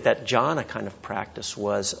think that jhana kind of practice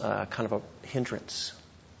was kind of a hindrance.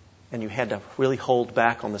 And you had to really hold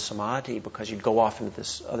back on the samadhi because you'd go off into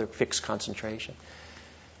this other fixed concentration.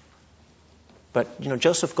 But,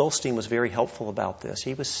 Joseph Goldstein was very helpful about this.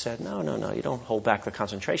 He said, no, you don't hold back the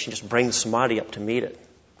concentration. Just bring the samadhi up to meet it.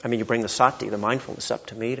 You bring the sati, the mindfulness, up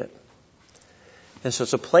to meet it. And so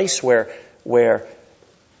it's a place where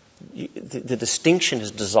the distinction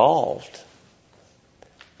is dissolved,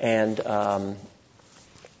 and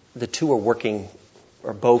the two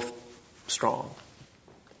are both strong.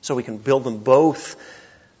 So we can build them both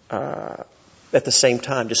at the same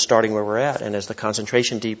time, just starting where we're at. And as the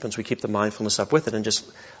concentration deepens, we keep the mindfulness up with it and just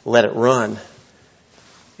let it run.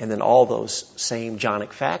 And then all those same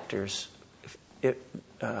jhanic factors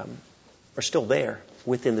are still there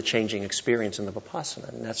within the changing experience in the vipassana.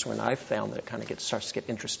 And that's when I've found that it kind of starts to get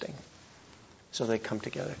interesting. So they come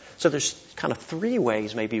together. So there's kind of three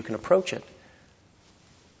ways maybe you can approach it.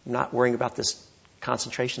 Not worrying about this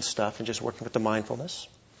concentration stuff and just working with the mindfulness.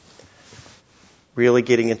 Really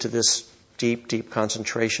getting into this deep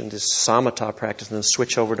concentration, this samatha practice, and then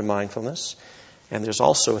switch over to mindfulness. And there's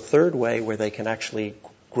also a third way where they can actually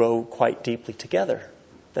grow quite deeply together.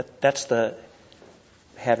 That's the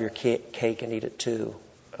have your cake and eat it too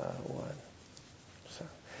one.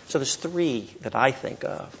 So there's three that I think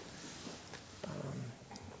of.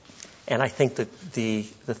 And I think that the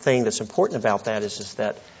thing that's important about that is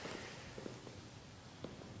that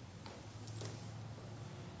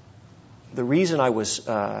the reason I was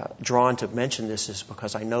drawn to mention this is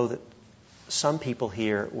because I know that some people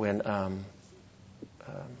here, when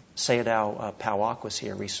Sayadaw Pawak was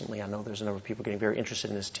here recently, I know there's a number of people getting very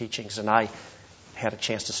interested in his teachings, and I had a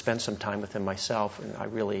chance to spend some time with him myself, and I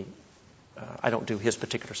really, I don't do his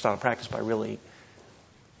particular style of practice, but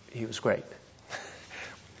he was great.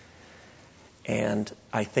 And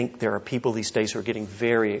I think there are people these days who are getting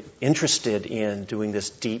very interested in doing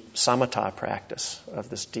this deep samatha practice,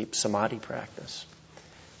 of this deep samadhi practice,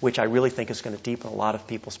 which I really think is going to deepen a lot of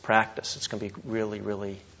people's practice. It's going to be really,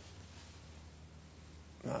 really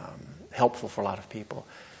helpful for a lot of people.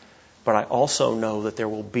 But I also know that there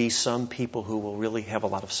will be some people who will really have a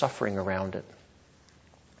lot of suffering around it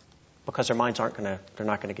because their minds they're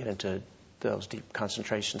not going to get into those deep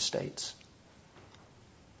concentration states.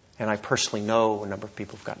 And I personally know a number of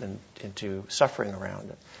people who've gotten into suffering around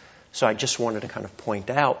it. So I just wanted to kind of point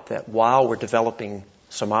out that while we're developing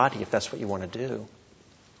samadhi, if that's what you want to do,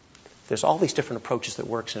 there's all these different approaches that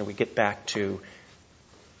works, and we get back to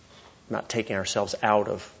not taking ourselves out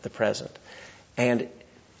of the present. And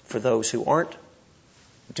for those who aren't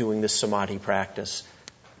doing this samadhi practice,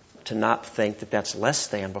 to not think that that's less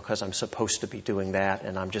than because I'm supposed to be doing that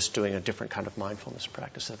and I'm just doing a different kind of mindfulness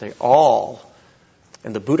practice. That they all,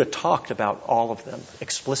 and the Buddha talked about all of them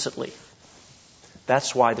explicitly.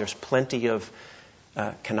 That's why there's plenty of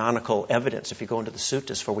canonical evidence. If you go into the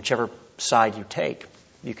suttas, for whichever side you take,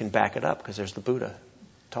 you can back it up because there's the Buddha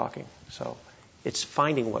talking. So it's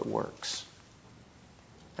finding what works.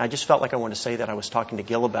 I just felt like I wanted to say that. I was talking to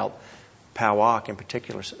Gil about Pawak in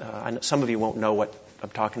particular. I know some of you won't know what I'm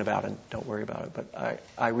talking about, and don't worry about it. But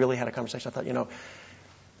I really had a conversation. I thought,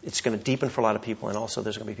 it's going to deepen for a lot of people, and also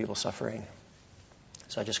there's going to be people suffering.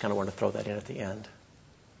 So I just kind of wanted to throw that in at the end.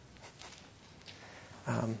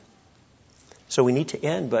 So we need to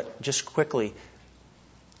end, but just quickly,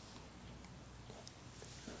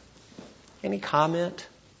 any comment?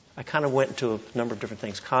 I kind of went into a number of different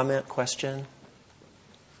things. Comment, question?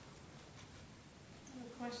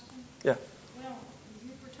 Question? Yeah. Well,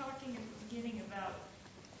 you were talking at the beginning about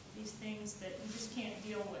these things that you just can't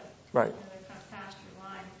deal with. Right. They're kind of past your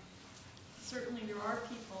line. Certainly there are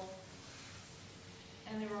people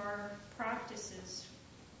And there are practices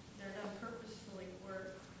that are done purposefully where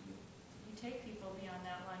you take people beyond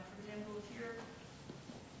that line. For example, if you're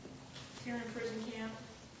in a prison camp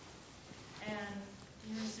and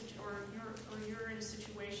you're in a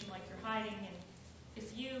situation like you're hiding, and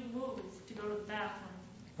if you move to go to the bathroom,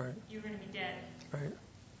 right, you're going to be dead. right,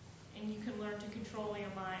 and you can learn to control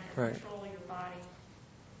your mind or control your body.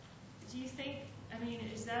 Do you think,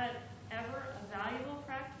 is that ever a valuable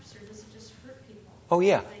practice, or does it just hurt people? Oh,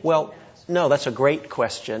 yeah. Well, no, that's a great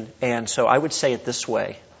question. And so I would say it this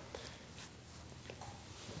way.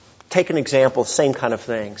 Take an example, same kind of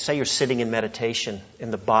thing. Say you're sitting in meditation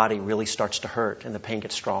and the body really starts to hurt and the pain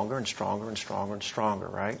gets stronger and stronger and stronger and stronger,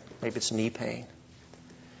 right? Maybe it's knee pain.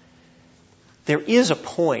 There is a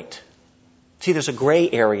point. See, there's a gray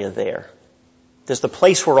area there. There's the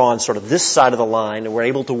place we're on, sort of this side of the line, and we're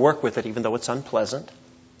able to work with it even though it's unpleasant.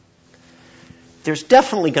 There's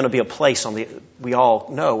definitely going to be a place we all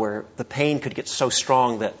know, where the pain could get so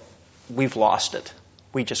strong that we've lost it.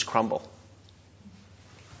 We just crumble.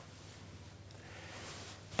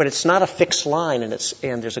 But it's not a fixed line, and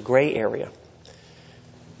there's a gray area.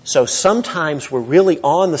 So sometimes we're really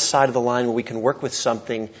on the side of the line where we can work with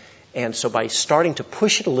something, and so by starting to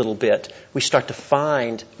push it a little bit, we start to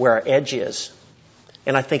find where our edge is.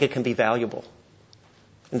 And I think it can be valuable.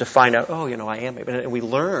 And to find out, I am able. And we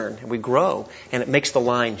learn, and we grow, and it makes the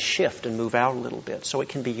line shift and move out a little bit. So it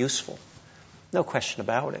can be useful. No question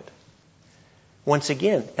about it. Once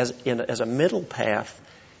again, as a middle path,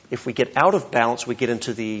 if we get out of balance, we get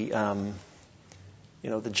into the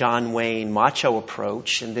John Wayne macho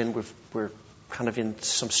approach, and then we're kind of in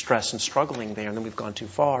some stress and struggling there, and then we've gone too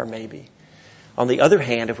far, maybe. On the other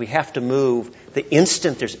hand, if we have to move, the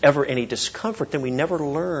instant there's ever any discomfort, then we never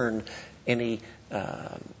learn any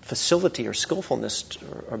facility or skillfulness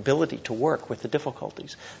or ability to work with the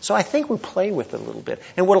difficulties. So I think we play with it a little bit.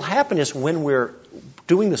 And what will happen is when we're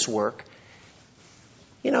doing this work,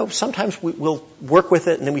 sometimes we'll work with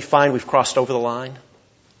it and then we find we've crossed over the line.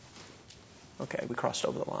 Okay, we crossed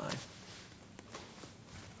over the line.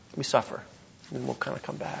 We suffer. And then we'll kind of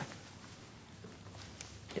come back.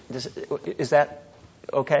 Is that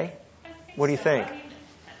okay? What do you think? If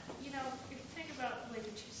you think about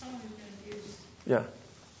someone who's been abused, yeah,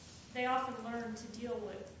 they often learn to deal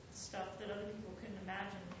with stuff that other people couldn't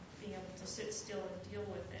imagine being able to sit still and deal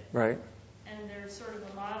with it. Right. And there's sort of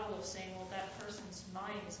a model of saying, well, that person's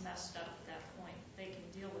mind is messed up at that point. They can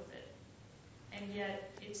deal with it. And yet,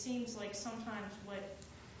 it seems like sometimes what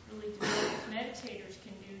really developed meditators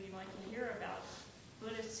can do, you hear about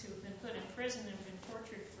Buddhists who've been put in prison and been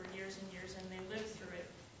tortured for years and years, and they live through it.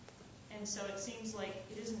 And so it seems like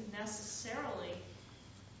it isn't necessarily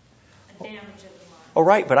a damage of the mind. Oh,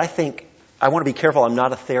 right, but I want to be careful. I'm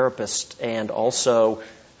not a therapist, and also,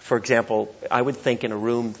 for example, I would think in a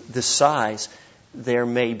room this size, there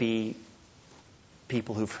may be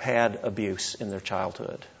people who've had abuse in their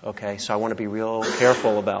childhood. Okay, so I want to be real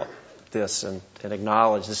careful about this and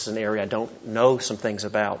acknowledge this is an area I don't know some things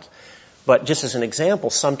about. But just as an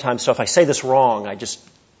example, sometimes, so if I say this wrong, I just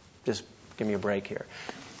give me a break here.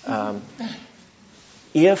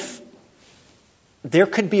 If there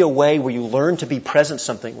could be a way where you learn to be present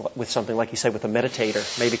with something, like you say, with a meditator,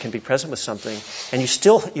 maybe can be present with something, and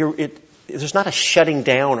there's not a shutting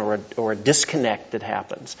down or a disconnect that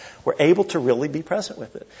happens. We're able to really be present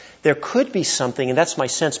with it. There could be something, and that's my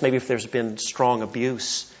sense, maybe if there's been strong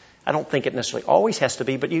abuse. I don't think it necessarily always has to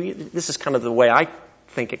be, but this is kind of the way I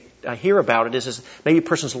hear about it, is maybe a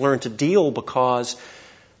person's learned to deal because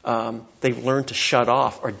they've learned to shut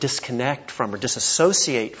off or disconnect from or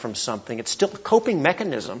disassociate from something. It's still a coping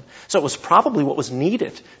mechanism. So it was probably what was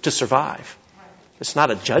needed to survive. It's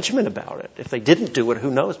not a judgment about it. If they didn't do it,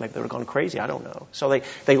 who knows? Maybe they would have gone crazy. I don't know. So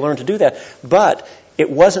they learned to do that. But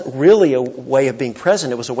it wasn't really a way of being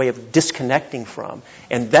present. It was a way of disconnecting from.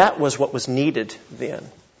 And that was what was needed then.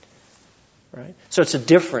 Right? So it's a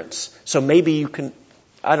difference. So maybe you can,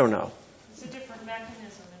 I don't know. It's a different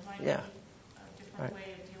mechanism. It might be a different way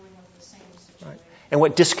of dealing with the same situation. Right. And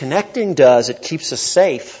what disconnecting does, it keeps us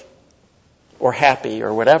safe or happy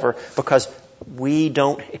or whatever because we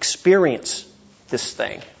don't experience this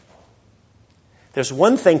thing. There's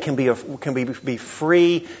one thing can be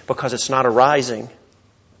free because it's not arising,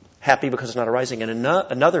 happy because it's not arising, and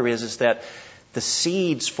another is that the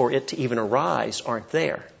seeds for it to even arise aren't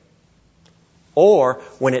there. Or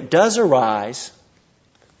when it does arise,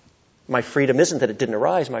 my freedom isn't that it didn't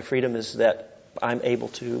arise. My freedom is that I'm able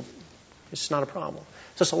to. It's not a problem.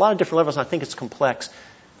 So it's a lot of different levels, and I think it's complex.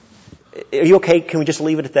 Are you okay? Can we just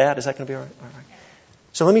leave it at that? Is that going to be all right? All right.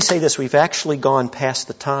 So let me say this. We've actually gone past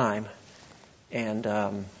the time. And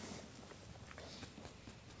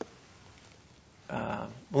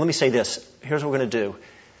let me say this. Here's what we're going to do.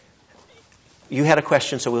 You had a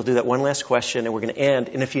question, so we'll do that one last question, and we're going to end.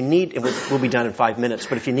 And if you need, and we'll be done in 5 minutes.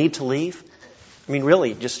 But if you need to leave, I mean,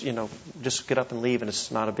 really, just get up and leave, and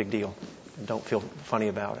it's not a big deal. And don't feel funny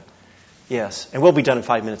about it. Yes, and we'll be done in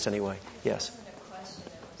 5 minutes anyway. Yes. It wasn't a question,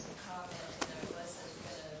 it was a comment, and I wasn't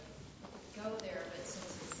going to go there, but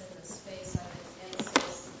since it's in the space, I'm an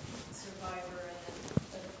incest survivor and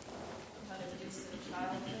had an abusive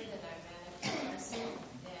childhood, and I'm manic depressive,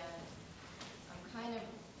 and I'm kind of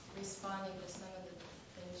responding to some of the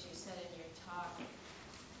things you said in your talk.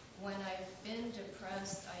 When I've been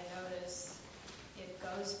depressed, I notice it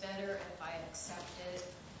goes better if I accept it.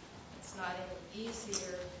 It's not any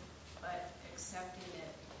easier, but accepting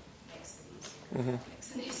it makes it easier. If that makes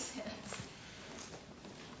any sense.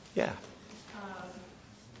 Yeah.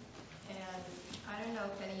 And I don't know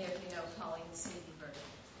if any of you know Pauline Siebenberg.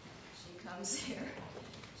 She comes here.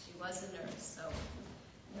 She was a nurse, so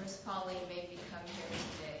Nurse Pauline made me come here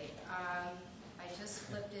today. I just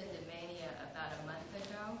flipped into mania about a month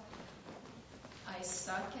ago. I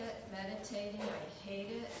suck at meditating. I hate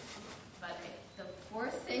it. But the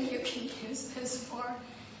fourth thing you can use this for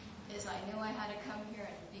is I knew I had to come here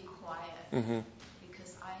and be quiet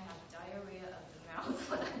because I have diarrhea of the mouth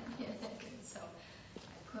when I'm manic. And so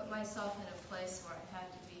I put myself in a place where I had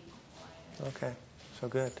to be quiet. Okay. So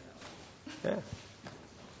good. Yeah.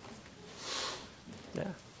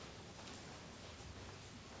 Yeah.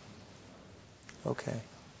 Okay.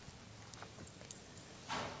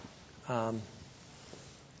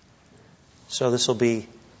 So this will be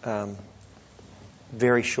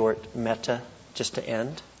very short metta, just to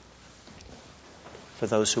end, for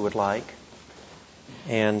those who would like.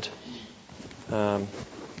 And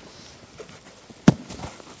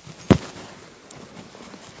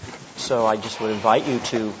so I just would invite you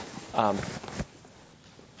to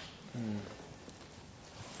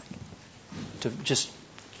just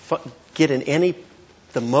get in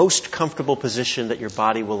the most comfortable position that your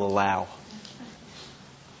body will allow.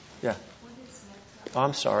 Yeah. Oh,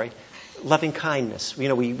 I'm sorry. Loving kindness. We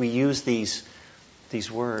use these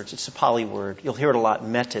words. It's a Pali word. You'll hear it a lot.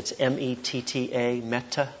 Metta. It's metta.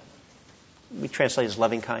 Metta. We translate as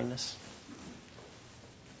loving kindness.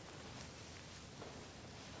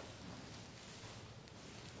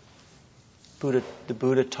 The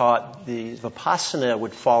Buddha taught the Vipassana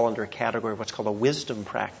would fall under a category of what's called a wisdom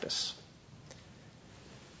practice.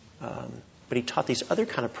 But he taught these other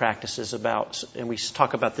kind of practices about, and we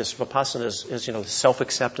talk about this Vipassana as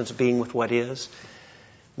self-acceptance, being with what is.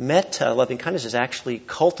 Metta, loving kindness, is actually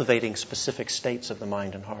cultivating specific states of the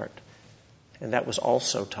mind and heart. And that was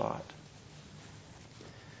also taught.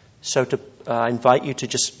 So I invite you to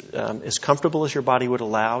just, as comfortable as your body would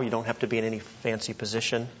allow, you don't have to be in any fancy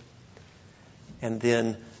position. And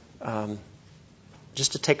then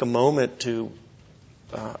just to take a moment to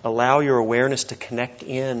allow your awareness to connect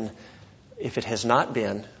in, if it has not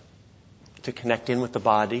been, to connect in with the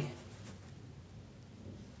body.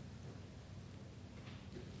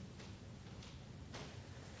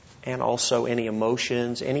 And also any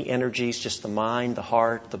emotions, any energies, just the mind, the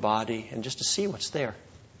heart, the body, and just to see what's there.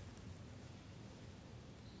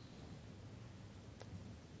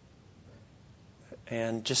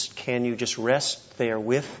 And can you just rest there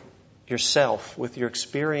with yourself, with your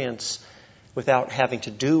experience, without having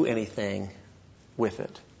to do anything with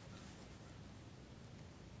it?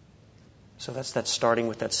 So that's starting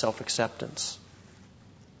with that self-acceptance.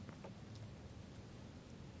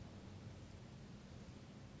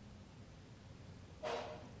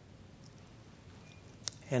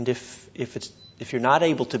 And if you're not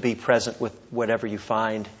able to be present with whatever you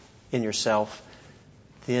find in yourself,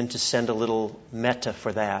 then to send a little metta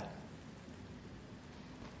for that.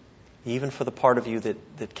 Even for the part of you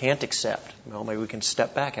that can't accept. Well, maybe we can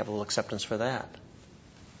step back, have a little acceptance for that.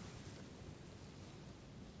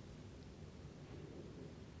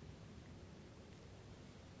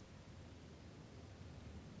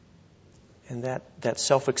 And that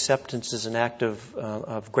self-acceptance is an act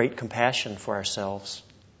of great compassion for ourselves.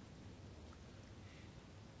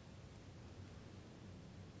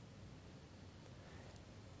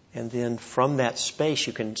 And then from that space,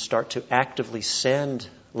 you can start to actively send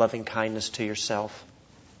loving kindness to yourself.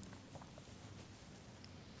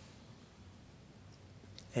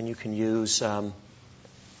 And you can use,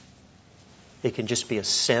 it can just be a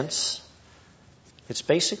sense. It's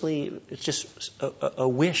just a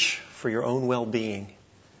wish for your own well-being.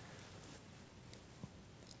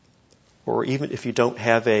 Or even if you don't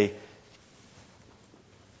have the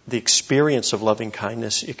experience of loving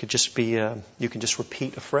kindness, it could just be, you can just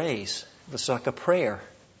repeat a phrase. It's like a prayer.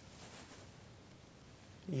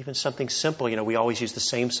 Even something simple, we always use the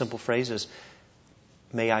same simple phrases.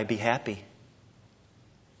 May I be happy.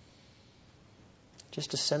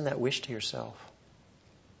 Just to send that wish to yourself.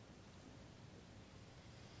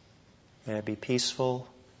 May I be peaceful.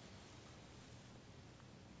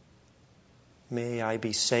 May I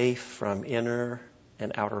be safe from inner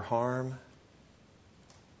and outer harm.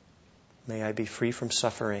 May I be free from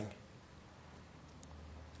suffering.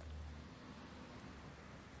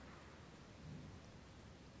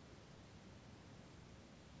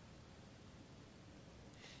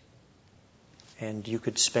 And you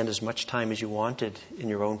could spend as much time as you wanted in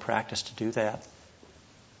your own practice to do that.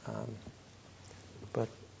 But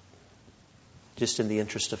just in the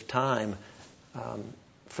interest of time,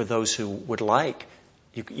 for those who would like,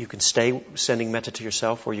 you can stay sending metta to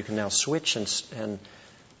yourself, or you can now switch and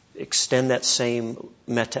extend that same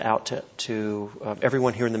metta out to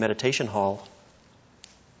everyone here in the meditation hall.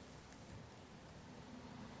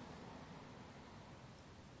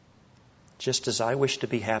 Just as I wish to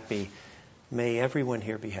be happy, may everyone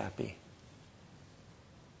here be happy.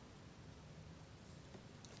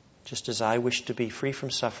 Just as I wish to be free from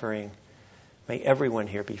suffering, may everyone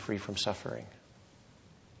here be free from suffering.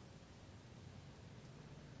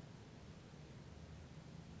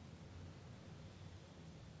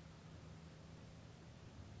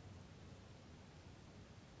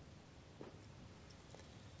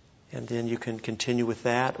 And then you can continue with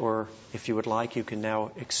that, or if you would like, you can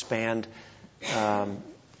now expand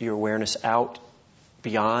your awareness out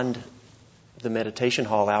beyond the meditation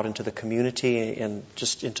hall, out into the community and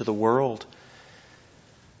just into the world.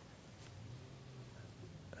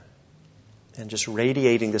 And just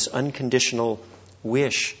radiating this unconditional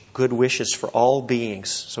wish, good wishes for all beings.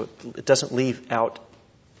 So it doesn't leave out,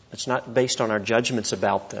 it's not based on our judgments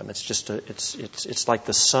about them. It's just it's like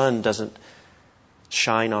the sun doesn't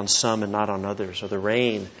shine on some and not on others, or the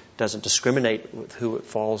rain doesn't discriminate with who it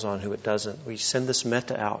falls on, who it doesn't. We send this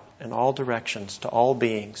metta out in all directions to all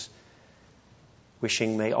beings,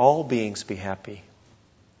 wishing may all beings be happy.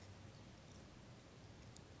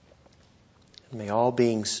 And may all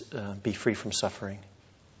beings be free from suffering.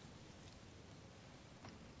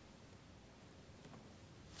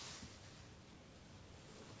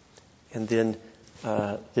 And then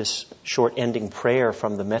this short ending prayer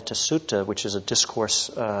from the Metta Sutta, which is a discourse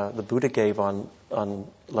the Buddha gave on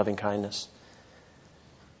loving kindness.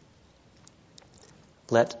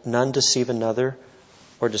 Let none deceive another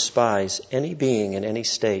or despise any being in any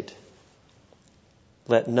state.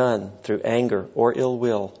 Let none, through anger or ill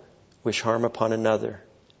will, wish harm upon another.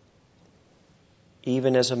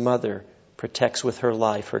 Even as a mother protects with her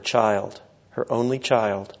life her child, her only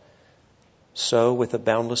child, so with a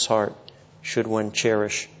boundless heart should one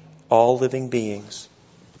cherish all living beings.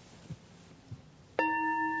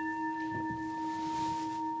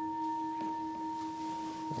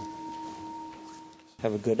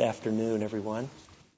 Have a good afternoon, everyone.